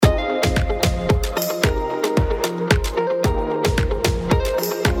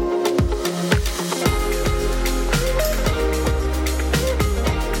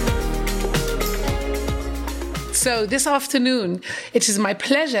So this afternoon, it is my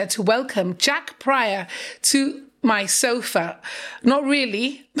pleasure to welcome Jack Pryor to my sofa. Not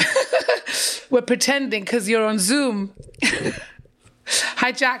really. We're pretending because you're on Zoom.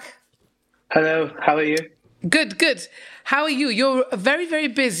 Hi, Jack. Hello, how are you? Good, good. How are you? You're very, very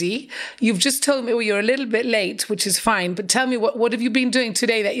busy. You've just told me you're a little bit late, which is fine. But tell me, what have you been doing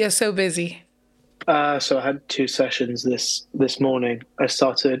today that you're so busy? So I had 2 sessions this morning. I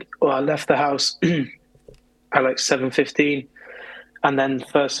left the house at like 7:15, and then the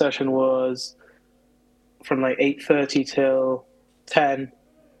first session was from like 8:30 till 10.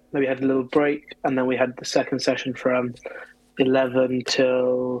 Then we had a little break, and then we had the second session from 11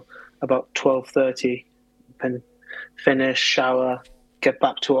 till about 12:30. Then finish, shower, get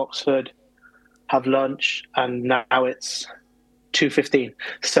back to Oxford, have lunch, and now it's 2:15.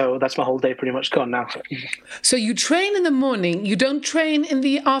 So that's my whole day pretty much gone now. So you train in the morning. You don't train in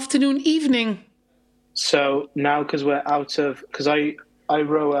the afternoon, evening. So now, because I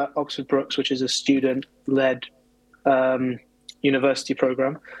row at Oxford Brookes, which is a student-led university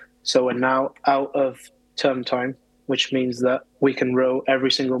program. So we're now out of term time, which means that we can row every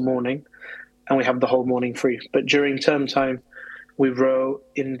single morning, and we have the whole morning free. But during term time, we row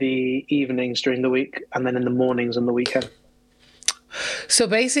in the evenings during the week, and then in the mornings on the weekend. So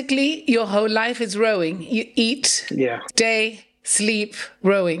basically, your whole life is rowing. You eat, day, sleep,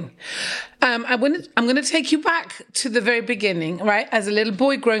 rowing. I'm going to take you back to the very beginning, right? As a little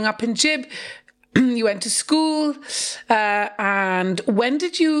boy growing up in Gib, you went to school, and when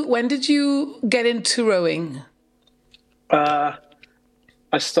did you get into rowing? I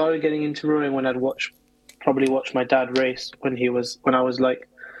started getting into rowing when I'd probably watch my dad race when I was like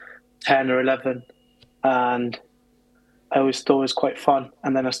 10 or 11, and I always thought it was quite fun.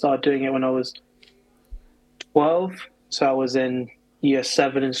 And then I started doing it when I was 12. So I was in year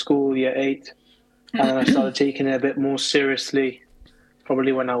 7 in school, year 8. And then I started taking it a bit more seriously,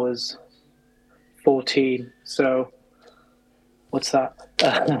 probably when I was 14. So what's that?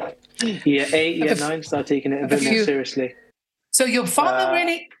 Year 8, year 9, started taking it a bit more seriously. So your father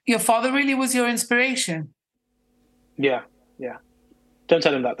really was your inspiration? Yeah. Don't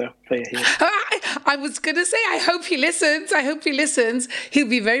tell him that, though. I was going to say, I hope he listens. He'll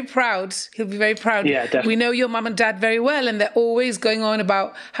be very proud. Yeah, definitely. We know your mum and dad very well, and they're always going on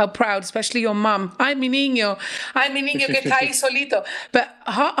about how proud, especially your mum. Ay, mi niño que está ahí solito. But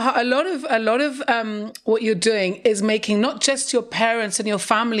a lot of what you're doing is making not just your parents and your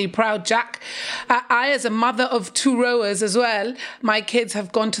family proud, Jack. I, as a mother of 2 rowers as well, my kids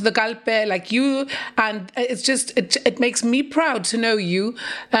have gone to the Galpe like you, and it's just, it makes me proud to know you.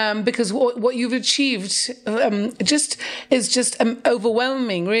 Because what you've achieved is just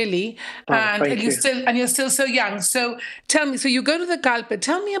overwhelming, really. And you're still so young. So tell me, so you go to the Galpe.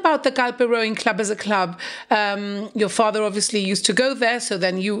 Tell me about the Galpe Rowing Club as a club. Your father obviously used to go there, so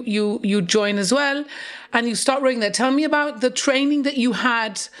then you join as well, and you start rowing there. Tell me about the training that you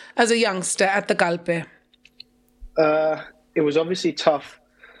had as a youngster at the Galpe. It was obviously tough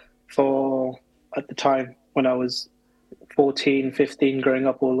at the time when I was 14, 15, growing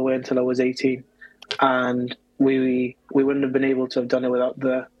up all the way until I was 18. And we wouldn't have been able to have done it without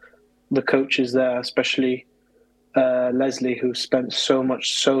the coaches there, especially Leslie, who spent so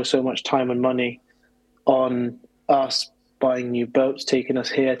much time and money on us, buying new boats, taking us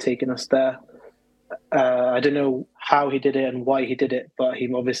here, taking us there. I don't know how he did it and why he did it, but he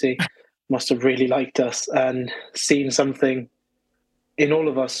obviously must have really liked us and seen something in all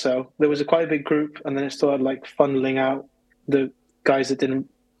of us. So there was quite a big group, and then it started like funneling out. The guys that didn't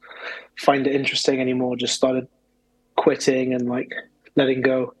find it interesting anymore just started quitting and like letting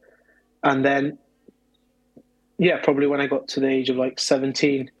go. And then, probably when I got to the age of like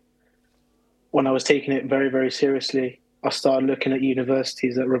 17, when I was taking it very, very seriously, I started looking at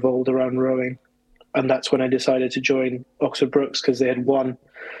universities that revolved around rowing. And that's when I decided to join Oxford Brookes, because they had won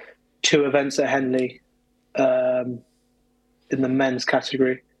 2 events at Henley in the men's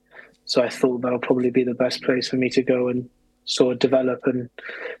category. So I thought that'll probably be the best place for me to go and sort of develop and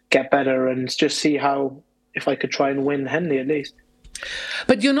get better and just see if I could try and win Henley at least.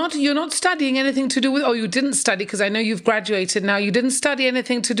 But you're not studying anything to do with, you didn't study, because I know you've graduated now. You didn't study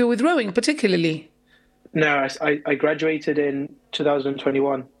anything to do with rowing particularly? No, I graduated in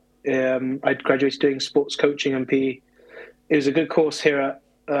 2021. I graduated doing sports coaching and PE. It was a good course here at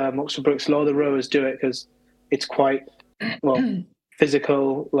Oxford Brookes. A lot of the rowers do it because it's quite,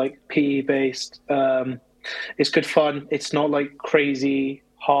 physical, like PE based. It's good fun. It's not like crazy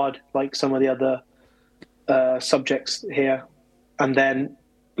hard like some of the other subjects here. And then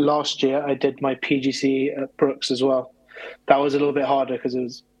last year I did my PGC at Brookes as well. That was a little bit harder because it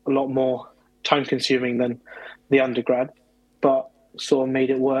was a lot more time consuming than the undergrad, but sort of made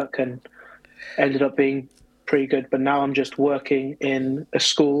it work and ended up being pretty good. But now I'm just working in a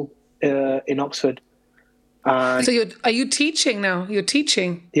school in Oxford. So are you teaching now? You're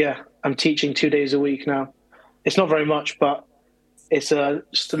teaching? Yeah, I'm teaching 2 days a week now. It's not very much, but it's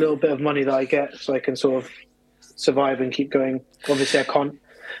just a little bit of money that I get, so I can sort of survive and keep going. Obviously,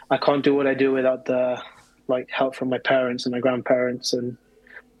 I can't do what I do without the help from my parents and my grandparents and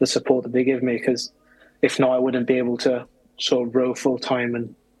the support that they give me, because if not, I wouldn't be able to sort of row full time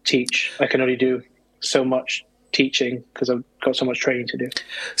and teach. I can only do so much teaching because I've got so much training to do.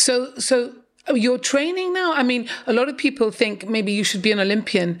 So you're training now? I mean, a lot of people think maybe you should be an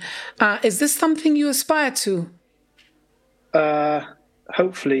Olympian. Is this something you aspire to?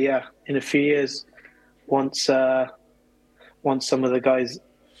 Hopefully, yeah. In a few years, once some of the guys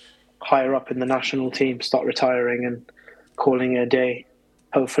higher up in the national team start retiring and calling it a day,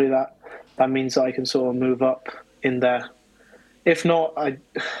 hopefully that means that I can sort of move up in there. If not, I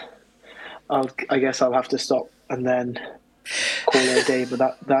guess I'll have to stop and then call it a day. But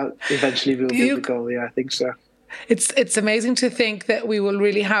that eventually will be the goal. Yeah, I think so. It's amazing to think that we will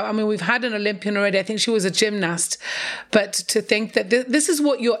really have, I mean, we've had an Olympian already. I think she was a gymnast, but to think that this is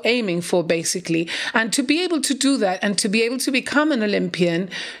what you're aiming for, basically. And to be able to do that and to be able to become an Olympian,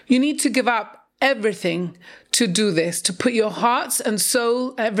 you need to give up everything to do this, to put your hearts and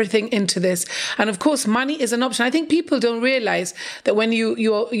soul, everything into this. And of course, money is an option. I think people don't realize that when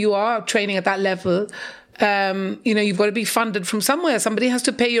you are training at that level, you've got to be funded from somewhere. Somebody has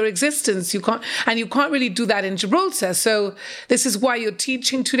to pay your existence. You can't really do that in Gibraltar. So this is why you're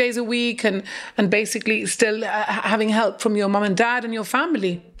teaching 2 days a week and basically still having help from your mum and dad and your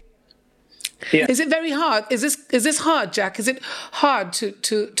family. Yeah. Is it very hard? Is this hard, Jack? Is it hard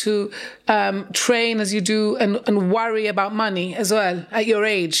to train as you do and worry about money as well at your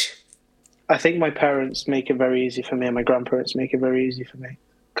age? I think my parents make it very easy for me, and my grandparents make it very easy for me,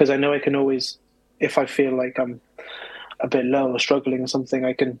 because I know I can always, if I feel like I'm a bit low or struggling or something,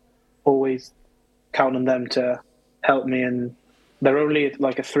 I can always count on them to help me. And they're only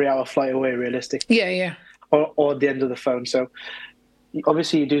like a 3-hour flight away, realistically. Yeah. Or at the end of the phone. So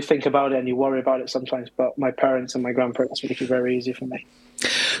obviously you do think about it and you worry about it sometimes, but my parents and my grandparents make it very easy for me.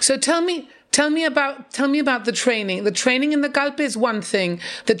 So tell me about the training. The training in the Galpe is one thing.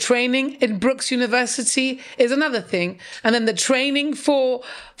 The training in Brookes University is another thing. And then the training for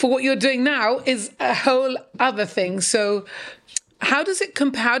what you're doing now is a whole other thing. So how does it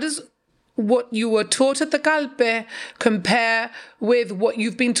compare? How does what you were taught at the Galpe compare with what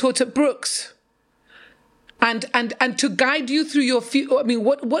you've been taught at Brookes? And to guide you through your future, I mean,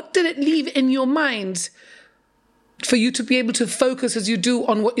 what did it leave in your mind for you to be able to focus as you do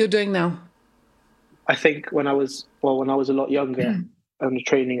on what you're doing now? I think when I was a lot younger, and the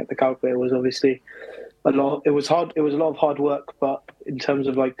training at the Galpe was obviously a lot. It was hard. It was a lot of hard work, but in terms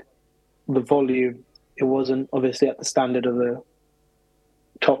of like the volume, it wasn't obviously at the standard of a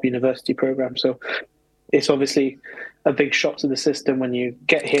top university program. So it's obviously a big shock to the system when you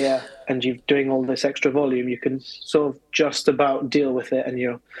get here and you're doing all this extra volume. You can sort of just about deal with it, and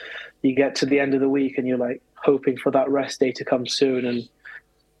you get to the end of the week and you're like hoping for that rest day to come soon. And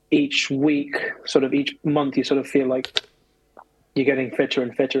each week, sort of each month, you sort of feel like you're getting fitter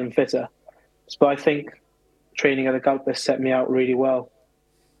and fitter and fitter. But I think training at the Galpe set me out really well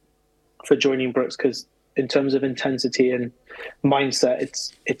for joining Brookes, because in terms of intensity and mindset,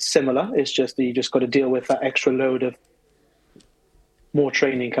 it's similar. It's just that you just got to deal with that extra load of more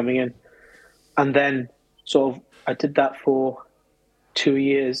training coming in. And then sort of I did that for 2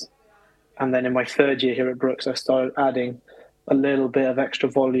 years. And then in my third year here at Brookes, I started adding a little bit of extra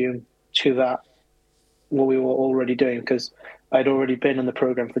volume to that, what we were already doing, because I'd already been in the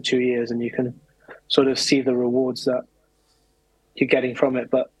program for 2 years, and you can sort of see the rewards that you're getting from it.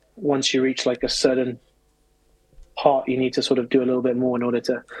 But once you reach like a certain part, you need to sort of do a little bit more in order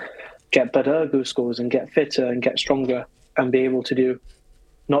to get better ergo scores and get fitter and get stronger and be able to do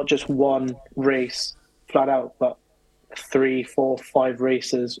not just one race flat out, but 3, 4, 5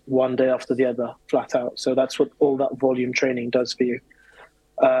 races one day after the other flat out. So that's what all that volume training does for you.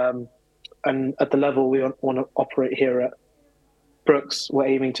 And at the level we want to operate here at Brookes, we're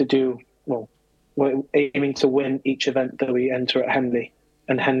aiming to win each event that we enter at Henley.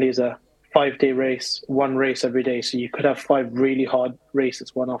 And Henley is a 5-day race, one race every day. So you could have 5 really hard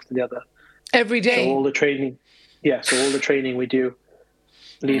races, one after the other. Every day? So all the training we do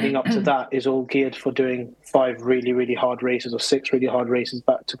leading up to that is all geared for doing 5 really, really hard races or 6 really hard races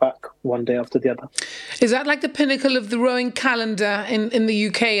back to back, one day after the other. Is that like the pinnacle of the rowing calendar in the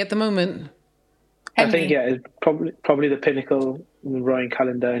UK at the moment? I think, yeah, it's probably the pinnacle in the rowing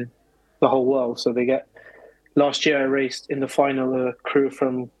calendar in the whole world. So they get last year I raced in the final a crew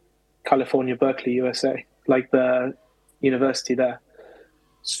from California, Berkeley, USA, like the university there.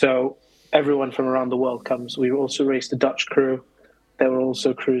 So everyone from around the world comes. We also raced a Dutch crew. There were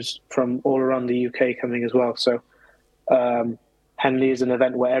also crews from all around the UK coming as well. So Henley is an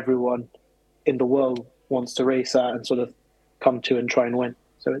event where everyone in the world wants to race at and sort of come to and try and win.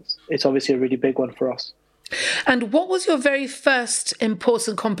 So it's obviously a really big one for us. And what was your very first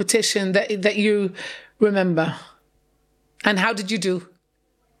important competition that you remember? And how did you do?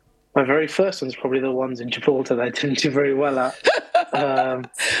 My very first one's probably the ones in Gibraltar that I didn't do very well at.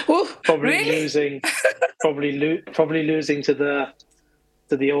 Probably really? losing, probably losing to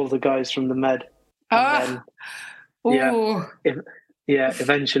the older guys from the Med. And then,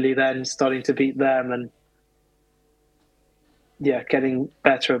 eventually then starting to beat them and getting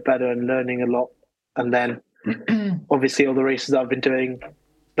better and better and learning a lot. And then obviously all the races that I've been doing,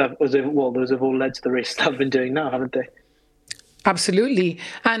 those have all led to the races that I've been doing now, haven't they? Absolutely.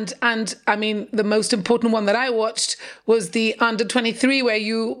 And I mean, the most important one that I watched was the under-23 where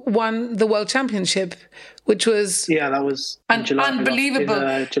you won the World Championship, which was... Yeah, that was in July,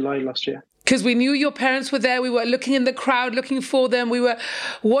 unbelievable. July last year. Because we knew your parents were there. We were looking in the crowd, looking for them. We were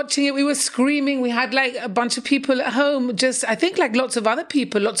watching it. We were screaming. We had like a bunch of people at home. Just, I think like lots of other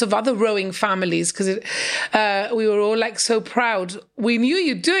people, lots of other rowing families, because we were all like so proud. We knew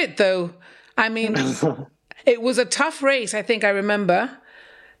you'd do it though. I mean, it was a tough race, I think I remember.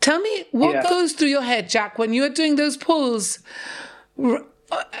 Tell me what goes through your head, Jack, when you're doing those pulls.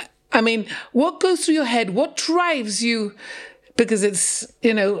 I mean, what goes through your head? What drives you? Because it's,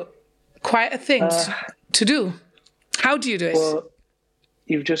 quite a thing to do. How do you do it? Well,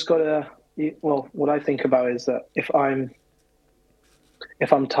 you've just got to... what I think about is that if I'm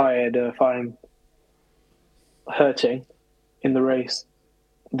tired or if I'm hurting in the race,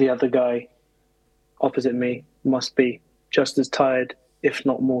 the other guy opposite me must be just as tired, if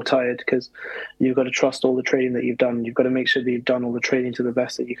not more tired, because you've got to trust all the training that you've done. You've got to make sure that you've done all the training to the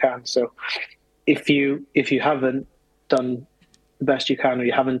best that you can. So if you haven't done the best you can, or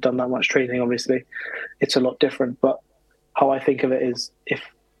you haven't done that much training, obviously it's a lot different. But how I think of it is, if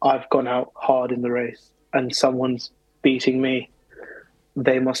I've gone out hard in the race and someone's beating me,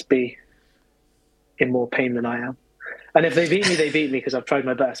 they must be in more pain than I am. And if they beat me, they beat me because I've tried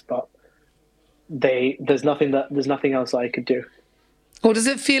my best, but there's nothing else I could do. What does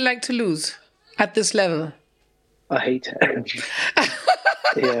it feel like to lose at this level? I hate it.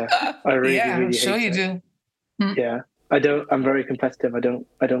 I really I'm sure you do. Yeah. I'm very competitive. I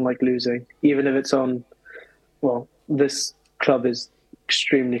don't like losing, even if it's on. Well, this club is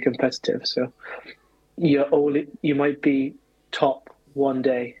extremely competitive, so you might be top one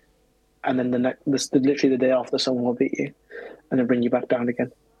day, and then literally the day after, someone will beat you, and then bring you back down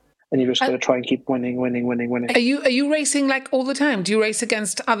again, and you just got to try and keep winning. Are you racing like all the time? Do you race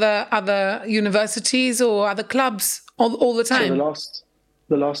against other universities or other clubs all the time? So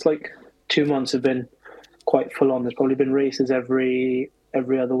the last like 2 months have been quite full on. There's probably been races every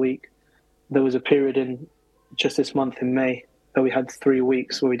other week. There was a period in just this month in May that we had 3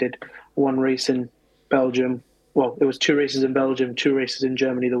 weeks where we did one race in Belgium. Well, it was 2 races in Belgium, 2 races in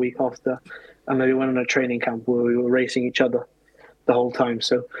Germany the week after, and then we went on a training camp where we were racing each other the whole time.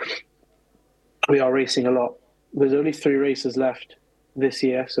 So we are racing a lot. There's only 3 races left this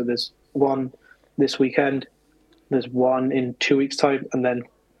year. So there's one this weekend, there's one in 2 weeks' time, and then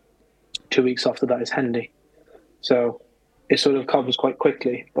 2 weeks after that is Henley. So it sort of comes quite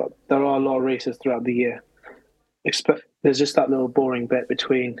quickly, but there are a lot of races throughout the year. There's just that little boring bit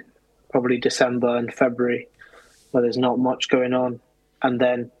between probably December and February where there's not much going on. And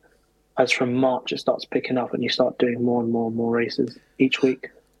then as from March, it starts picking up and you start doing more and more and more races each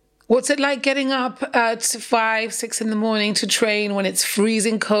week. What's it like getting up at 5, 6 in the morning to train when it's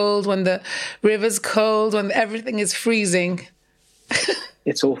freezing cold, when the river's cold, when everything is freezing?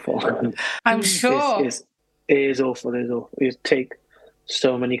 It's awful. I'm sure. It is awful. It is awful. You take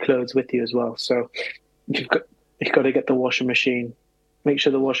so many clothes with you as well. So you've got to get the washing machine. Make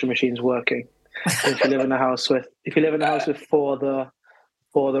sure the washing machine's working. And if you live in a house with four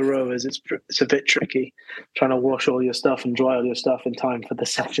other rowers, it's a bit tricky trying to wash all your stuff and dry all your stuff in time for the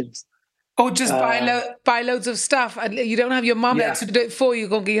sessions. Or just buy loads of stuff. And you don't have your mum there to do it for you.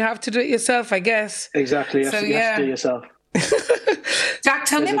 You have to do it yourself, I guess. Exactly. You have to do it yourself. Jack,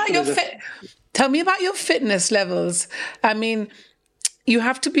 tell me about your fitness levels. I mean, you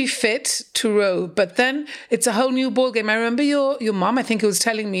have to be fit to row, but then it's a whole new ball game. I remember your mom, I think, it was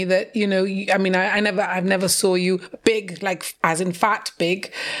telling me that, I've never saw you big, like as in fat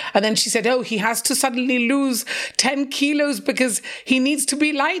big. And then she said, oh, he has to suddenly lose 10 kilos because he needs to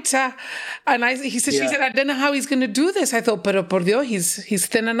be lighter. And she said, I don't know how he's going to do this. I thought, pero por Dios, he's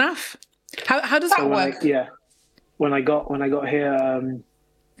thin enough. How does that work? When I got here,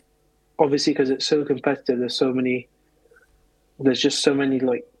 obviously because it's so competitive, there's just so many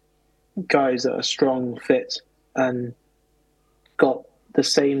like guys that are strong, fit, and got the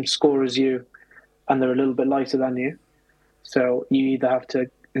same score as you, and they're a little bit lighter than you. So you either have to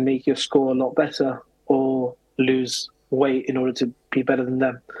make your score a lot better or lose weight in order to be better than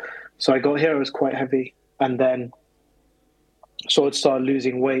them. So I got here, I was quite heavy, and then sort of started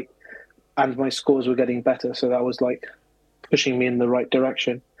losing weight, and my scores were getting better. So that was like pushing me in the right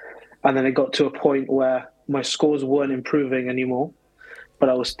direction. And then it got to a point where my scores weren't improving anymore, but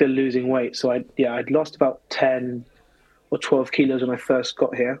I was still losing weight. So I'd lost about 10 or 12 kilos when I first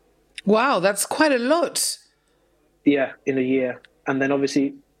got here. Wow, that's quite a lot. Yeah, in a year. And then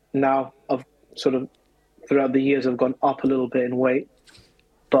obviously now I've sort of, throughout the years, I've gone up a little bit in weight,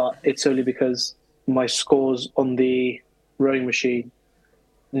 but it's only because my scores on the rowing machine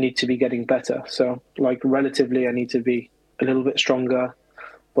need to be getting better. So like relatively, I need to be a little bit stronger,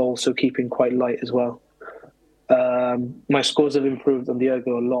 but also keeping quite light as well. My scores have improved on the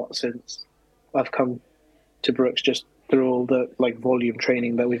ergo a lot since I've come to Brooks, just through all the like volume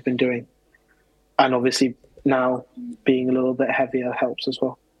training that we've been doing. And obviously now being a little bit heavier helps as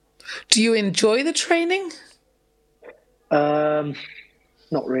well. Do you enjoy the training? Not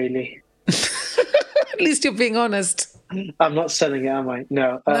really. At least you're being honest. I'm not selling it, am I?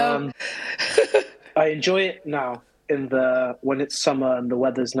 No. I enjoy it now when it's summer and the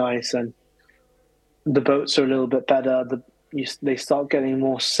weather's nice and the boats are a little bit better. They start getting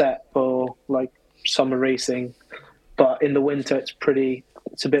more set for like summer racing, but in the winter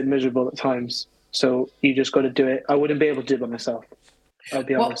it's a bit miserable at times. So you just got to do it. I wouldn't be able to do it by myself. I'll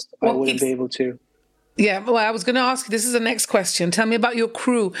be honest. I wouldn't be able to. Yeah, well, I was going to ask you, this is the next question. Tell me about your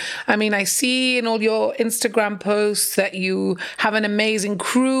crew. I mean, I see in all your Instagram posts that you have an amazing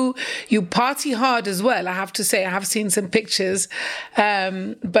crew. You party hard as well, I have to say. I have seen some pictures.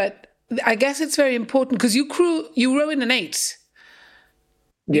 But I guess it's very important because you row in an 8.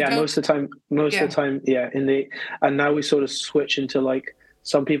 Most of the time, yeah. And now we sort of switch into like,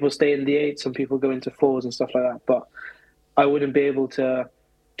 some people stay in the 8, some people go into 4s and stuff like that. But I wouldn't be able to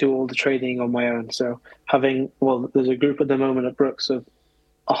do all the training on my own. So there's a group at the moment at Brooks of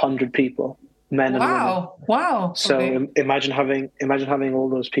 100 people, men and women. Wow. So okay. Imagine having all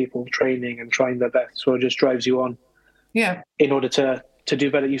those people training and trying their best. So it just drives you on. Yeah. In order to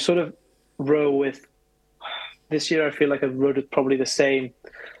do better, you sort of row with. This year, I feel like I've rowed with probably the same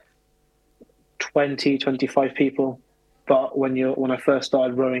 20, 25 people. But when I first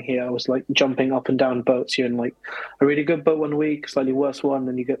started rowing here, I was like jumping up and down boats. You're in like a really good boat one week, slightly worse one,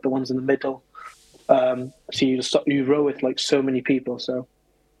 and you get the ones in the middle. So you row with like so many people, so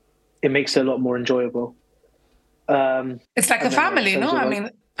it makes it a lot more enjoyable. It's like a family, no?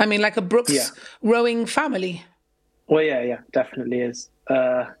 I mean, like a Brooks rowing family. Well, yeah, definitely is.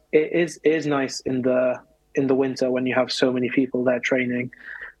 It is nice in the winter when you have so many people there training.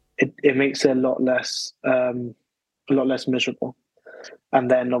 It makes it a lot less miserable. And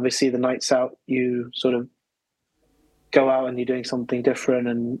then obviously the nights out, you sort of go out and you're doing something different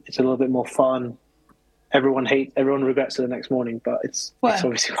and it's a little bit more fun. Everyone regrets it the next morning, but it's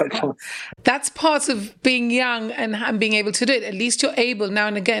obviously quite fun. That's part of being young and being able to do it. At least you're able now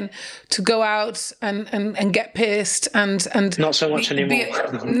and again to go out and get pissed and not so much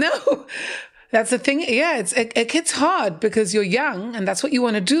anymore. No. That's the thing. Yeah, it gets hard because you're young and that's what you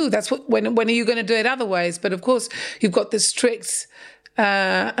want to do. That's when are you going to do it otherwise? But of course, you've got this strict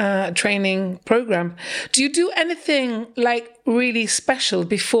training program. Do you do anything like really special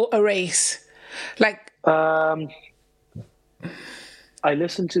before a race? Like, I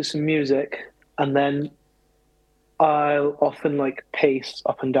listen to some music and then I'll often like pace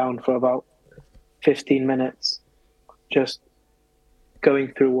up and down for about 15 minutes, just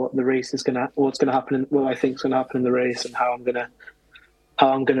going through what the race is what's gonna happen, what I think is gonna happen in the race, and how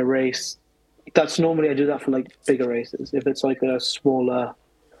I'm gonna race. That's normally I do that for like bigger races. If it's like a smaller,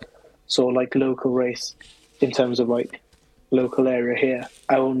 sort of like local race, in terms of like local area here,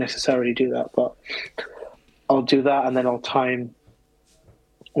 I won't necessarily do that, but I'll do that, and then I'll time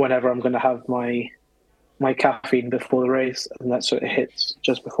whenever I'm gonna have my caffeine before the race, and that sort of hits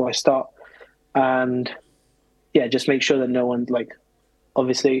just before I start, and just make sure that no one like.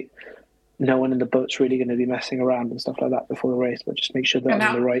 Obviously, no one in the boat's really going to be messing around and stuff like that before the race, but just make sure that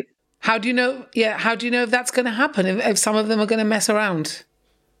I'm in the right. How do you know? Yeah, how do you know if that's going to happen? If some of them are going to mess around?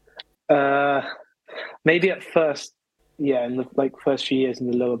 Maybe at first, yeah, in the first few years in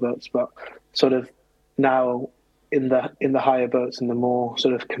the lower boats, but sort of now in the higher boats and the more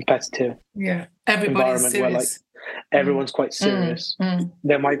sort of competitive environment serious. Where like everyone's quite serious.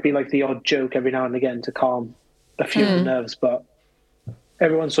 There might be like the odd joke every now and again to calm a few of the nerves, but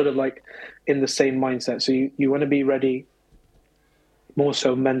everyone's sort of like in the same mindset. So you want to be ready more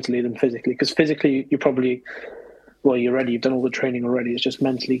so mentally than physically, because physically you're probably, well, you're ready. You've done all the training already. It's just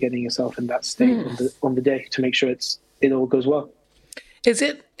mentally getting yourself in that state on the day to make sure it all goes well. Is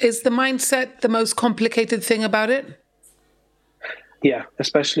the mindset the most complicated thing about it? Yeah,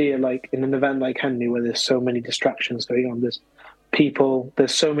 especially like in an event like Henley where there's so many distractions going on. There's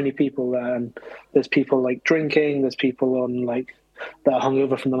so many people there, and there's people like drinking. There's people on like that are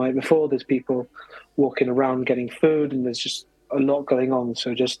hungover from the night before. There's people walking around getting food, and there's just a lot going on.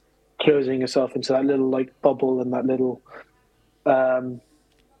 So just closing yourself into that little like bubble and that little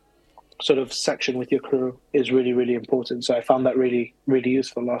sort of section with your crew is really, really important. So I found that really, really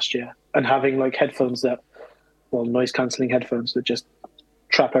useful last year. And having like headphones noise cancelling headphones that just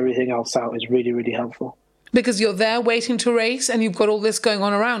trap everything else out is really, really helpful. Because you're there waiting to race and you've got all this going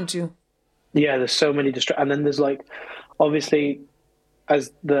on around you. Yeah, there's so many and then there's like, obviously,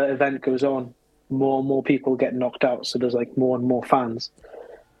 as the event goes on, more and more people get knocked out. So there's like more and more fans.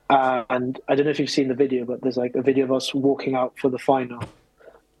 And I don't know if you've seen the video, but there's like a video of us walking out for the final.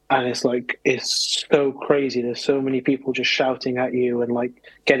 And it's so crazy. There's so many people just shouting at you and like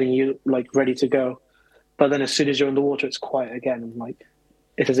getting you like ready to go. But then as soon as you're in the water, it's quiet again. And like,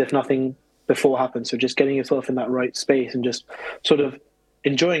 it's as if nothing before happened. So just getting yourself in that right space and just sort of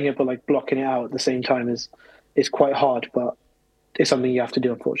enjoying it, but like blocking it out at the same time is quite hard, but it's something you have to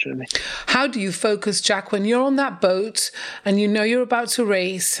do, unfortunately. How do you focus, Jack, when you're on that boat and you know you're about to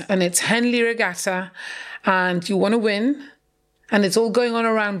race and it's Henley Regatta and you want to win and it's all going on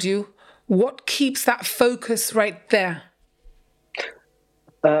around you? What keeps that focus right there?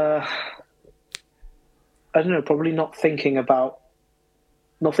 I don't know, probably not thinking about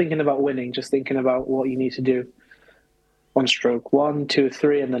winning, just thinking about what you need to do on stroke 1, 2,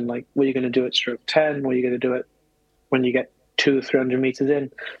 3, and then like what you're going to do at stroke 10, what you're going to do it when you get 200-300 meters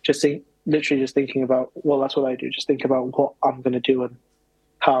in. Literally just thinking about, well, that's what I do. Just think about what I'm going to do and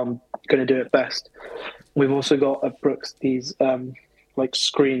how I'm going to do it best. We've also got at Brooks these like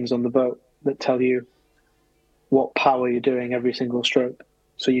screens on the boat that tell you what power you're doing every single stroke.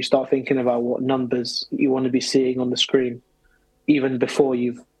 So you start thinking about what numbers you want to be seeing on the screen even before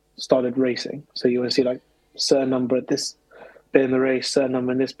you've started racing. So you want to see like a certain number at this bit in the race, certain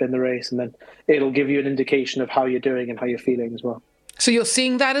number in this bit in the race, and then it'll give you an indication of how you're doing and how you're feeling as well. So you're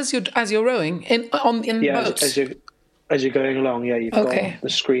seeing that as you're rowing in boats? As you're going along, yeah, you've got the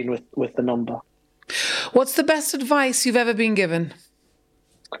screen with the number. What's the best advice you've ever been given?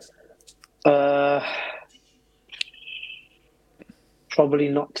 Probably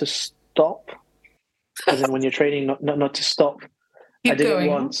not to stop. As in when you're training, not to stop. Keep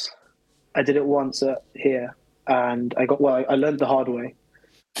going. I did it once here, and I learned the hard way.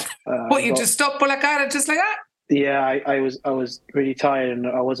 You just stopped por la cara just like that? Yeah, I was really tired and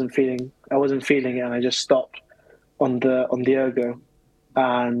I wasn't feeling it, and I just stopped on the ergo,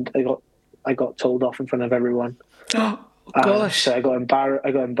 and I got told off in front of everyone. Oh gosh! So I got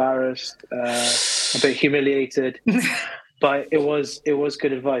embarrassed, a bit humiliated, but it was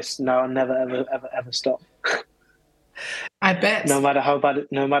good advice. Now I'll never ever stop. I bet. No matter how bad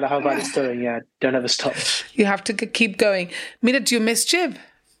it's doing, yeah, don't ever stop. You have to keep going. Mina, do you miss Jib?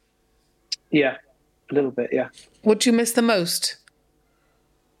 Yeah, a little bit, yeah. What do you miss the most?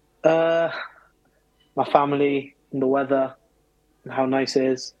 My family and the weather and how nice it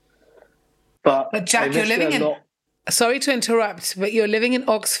is. But Jack, you're living in... Sorry to interrupt, but you're living in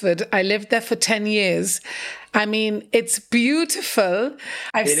Oxford. I lived there for 10 years. I mean, it's beautiful.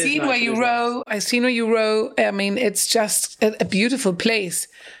 I've seen where you row. I've seen where you row. I mean, it's just a beautiful place.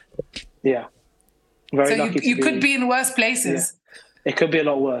 Yeah. Very lucky you could be in worse places. Yeah. It could be a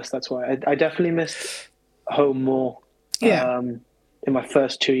lot worse. That's why I definitely missed home more in my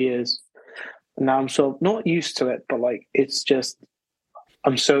first 2 years. And now I'm sort of not used to it, but like it's just,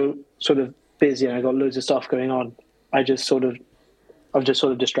 I'm so sort of busy and I got loads of stuff going on. I've just sort of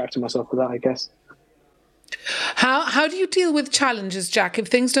distracted myself with that, I guess. How do you deal with challenges, Jack? If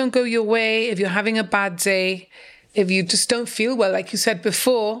things don't go your way, if you're having a bad day, if you just don't feel well, like you said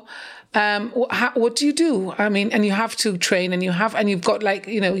before, what do you do? I mean, and you have to train, and you've got like,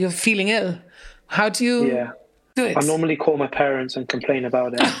 you're feeling ill. How do you do it? I normally call my parents and complain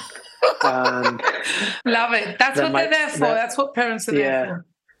about it. And love it. That's what they're there for. That's what parents are there for.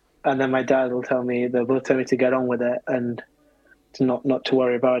 And then my dad will tell me, they'll both tell me to get on with it and to not to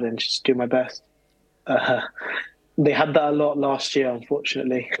worry about it and just do my best. They had that a lot last year,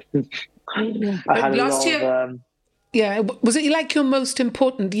 unfortunately. I had last year. Was it like your most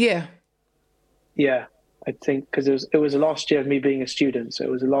important year? Yeah, I think because it was the last year of me being a student. So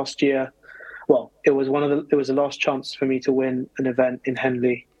it was the last year. Well, it was the last chance for me to win an event in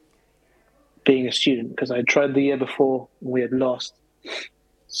Henley, being a student, because I had tried the year before and we had lost.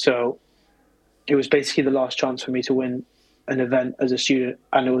 So it was basically the last chance for me to win an event as a student,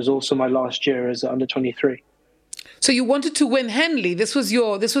 and it was also my last year as under 23. So you wanted to win Henley. This was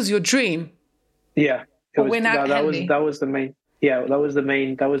your dream. Yeah, that was the main. Yeah, that was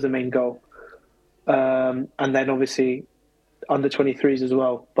the main goal. And then obviously under 23s as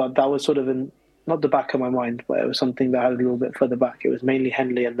well. But that was sort of not the back of my mind, but it was something that I had a little bit further back. It was mainly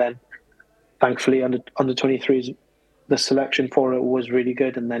Henley, and then thankfully under 23s, the selection for it was really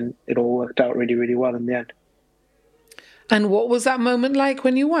good, and then it all worked out really, really well in the end. And what was that moment like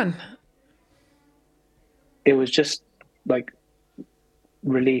when you won? It was just like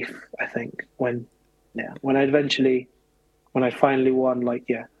relief, I think, when I finally won,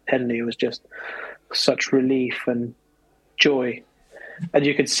 Henley, it was just such relief and joy. And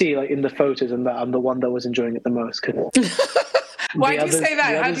you could see, like, in the photos and that, I'm the one that was enjoying it the most. Why do you say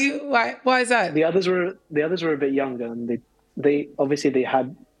that? Why is that? The others were a bit younger, and they obviously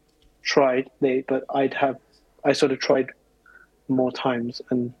had tried, but I sort of tried more times,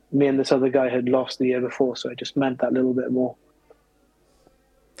 and me and this other guy had lost the year before, so it just meant that little bit more.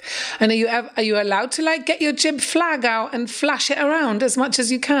 And are you allowed to like get your jib flag out and flash it around as much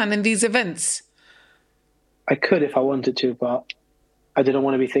as you can in these events? I could if I wanted to, but I didn't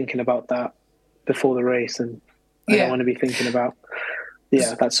want to be thinking about that before the race, and I don't want to be thinking about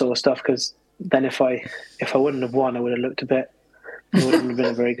that sort of stuff, because then if I wouldn't have won, I would have looked it wouldn't have been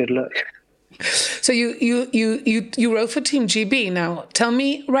a very good look. So you rode for Team GB now. Tell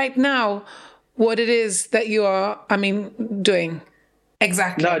me right now what it is that you are, doing.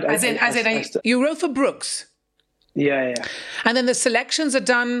 Exactly. No, you rode for Brooks. Yeah. And then the selections are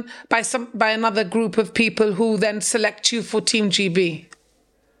done by another group of people who then select you for Team GB.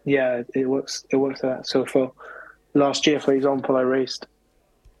 Yeah, it works like that. So for last year, for example, I raced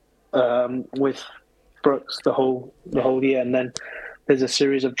with Brooks the whole year, and then there's a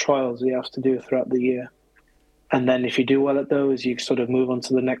series of trials you have to do throughout the year. And then if you do well at those, you sort of move on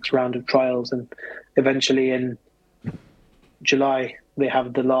to the next round of trials. And eventually in July, they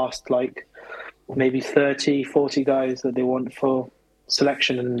have the last, maybe 30, 40 guys that they want for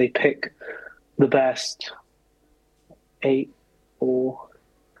selection. And they pick the best 8 or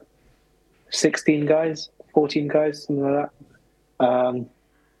 16 guys, 14 guys, something like that.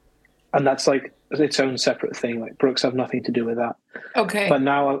 And that's like its own separate thing. Like Brooks have nothing to do with that. Okay. But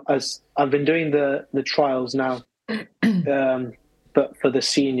now, as I've been doing the trials now, but for the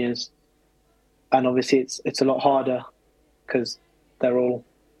seniors, and obviously it's a lot harder because they're all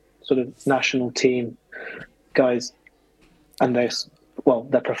sort of national team guys, and they're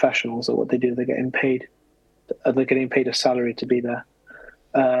professionals at what they do. They're getting paid. They're getting paid a salary to be there.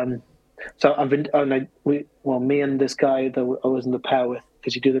 So I've been. Me and this guy that I was in the pair with,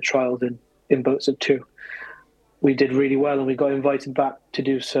 because you do the trials in boats of 2. We did really well, and we got invited back to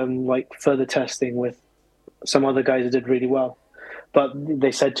do some further testing with some other guys that did really well. But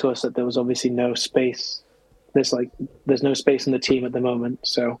they said to us that there was obviously no space. There's no space in the team at the moment,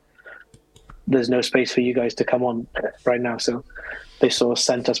 so there's no space for you guys to come on right now. So they sort of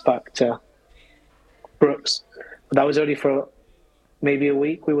sent us back to Brooks. But that was only for maybe a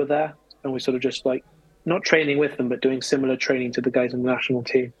week we were there, and we sort of just not training with them, but doing similar training to the guys in the national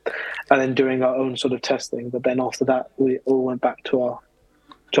team, and then doing our own sort of testing. But then after that, we all went back to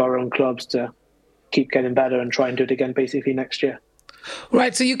our own clubs to keep getting better and try and do it again basically next year.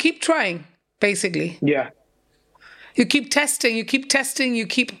 Right. So you keep trying, basically. Yeah. You keep testing, you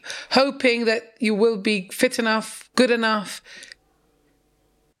keep hoping that you will be fit enough, good enough.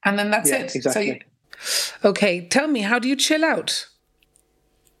 And then that's it. Exactly. Okay. Tell me, how do you chill out?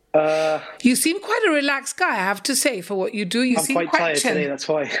 You seem quite a relaxed guy, I have to say, for what you do. I'm seem quite tired today, that's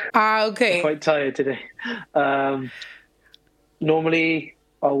why. Okay. I'm quite tired today. Normally,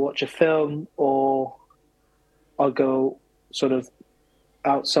 I'll watch a film, or I'll go sort of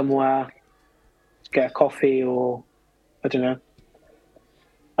out somewhere, get a coffee, or I don't know.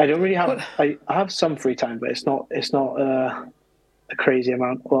 I don't really have. I have some free time, but it's not a crazy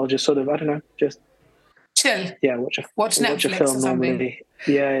amount. Or I'll just sort of, I don't know, just chill. Yeah, watch Netflix a film or something. Normally.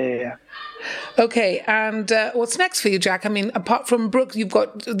 Yeah. Okay, and what's next for you, Jack? I mean, apart from Brooke, you've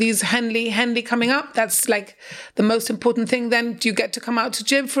got these Henley coming up. That's like the most important thing. Then, do you get to come out to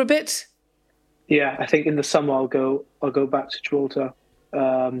Gib for a bit? Yeah, I think in the summer I'll go back to Gibraltar,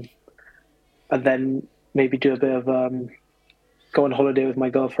 and then maybe do a bit of go on holiday with my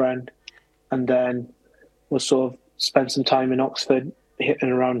girlfriend, and then we'll sort of spend some time in Oxford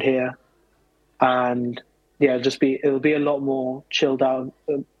and around here, and yeah, it'll be a lot more chilled out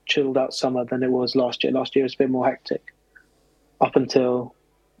summer than it was last year. Last year was a bit more hectic up until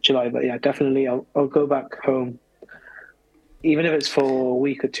July, but yeah, definitely I'll go back home, even if it's for a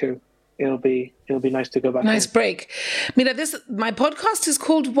week or two. It'll be nice to go back. Nice home. Break. Mira, my podcast is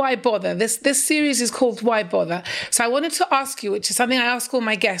called Why Bother? This series is called Why Bother? So I wanted to ask you, which is something I ask all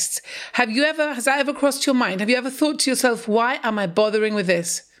my guests. Has that ever crossed your mind? Have you ever thought to yourself, why am I bothering with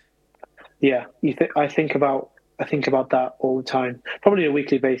this? Yeah, I think about that all the time, probably on a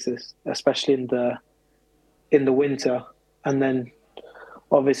weekly basis, especially in the winter, and then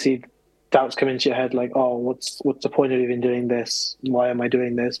obviously doubts come into your head like, oh, what's the point of even doing this? Why am I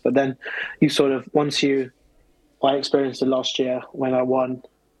doing this? But then you sort of, I experienced it last year when I won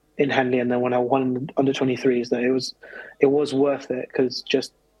in Henley, and then when I won under 23s, that it was worth it, because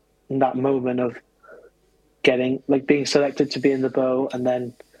just in that moment of being selected to be in the bow, and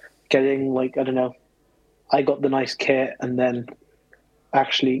then getting I got the nice kit, and then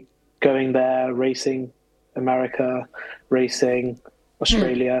actually going there, racing America, racing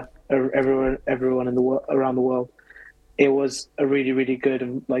Australia, everyone in around the world. It was a really, really good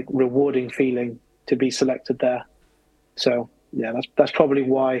and rewarding feeling to be selected there. So yeah, that's probably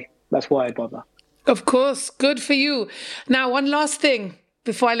why I bother. Of course, good for you. Now, one last thing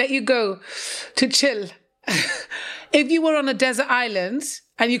before I let you go to chill. If you were on a desert island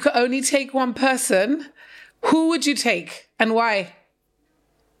and you could only take one person, who would you take and why?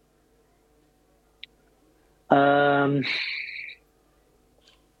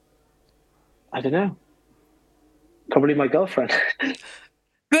 I don't know. Probably my girlfriend.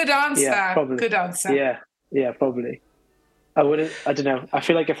 Good answer. Yeah, probably. Good answer. Yeah, probably. I don't know. I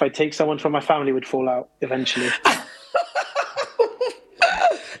feel like if I take someone from my family, it would fall out eventually.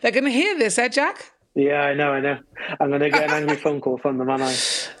 They're going to hear this, Jack? Yeah, I know. I'm going to get an angry phone call from them, aren't I?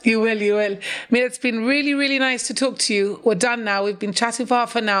 You will. Mira, it's been really, really nice to talk to you. We're done now. We've been chatting for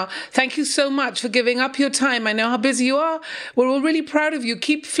half an hour. Thank you so much for giving up your time. I know how busy you are. We're all really proud of you.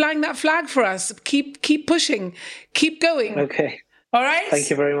 Keep flying that flag for us. Keep pushing. Keep going. Okay. All right? Thank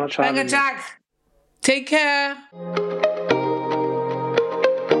you very much for having me. Jack. Take care.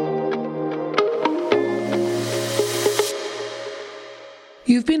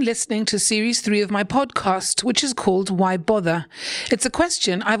 You've been listening to Series 3 of my podcast, which is called Why Bother? It's a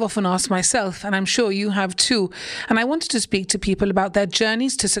question I've often asked myself, and I'm sure you have too. And I wanted to speak to people about their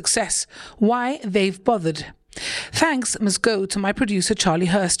journeys to success, why they've bothered. Thanks must go to my producer Charlie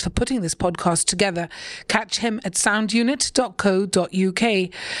Hurst for putting this podcast together. Catch him at soundunit.co.uk.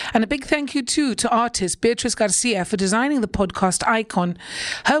 And a big thank you too to artist Beatrice Garcia for designing the podcast icon.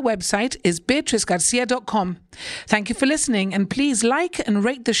 Her website is beatricegarcia.com. Thank you for listening, and please like and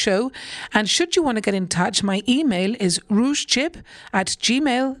rate the show. And should you want to get in touch, my email is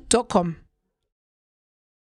rougechip@gmail.com.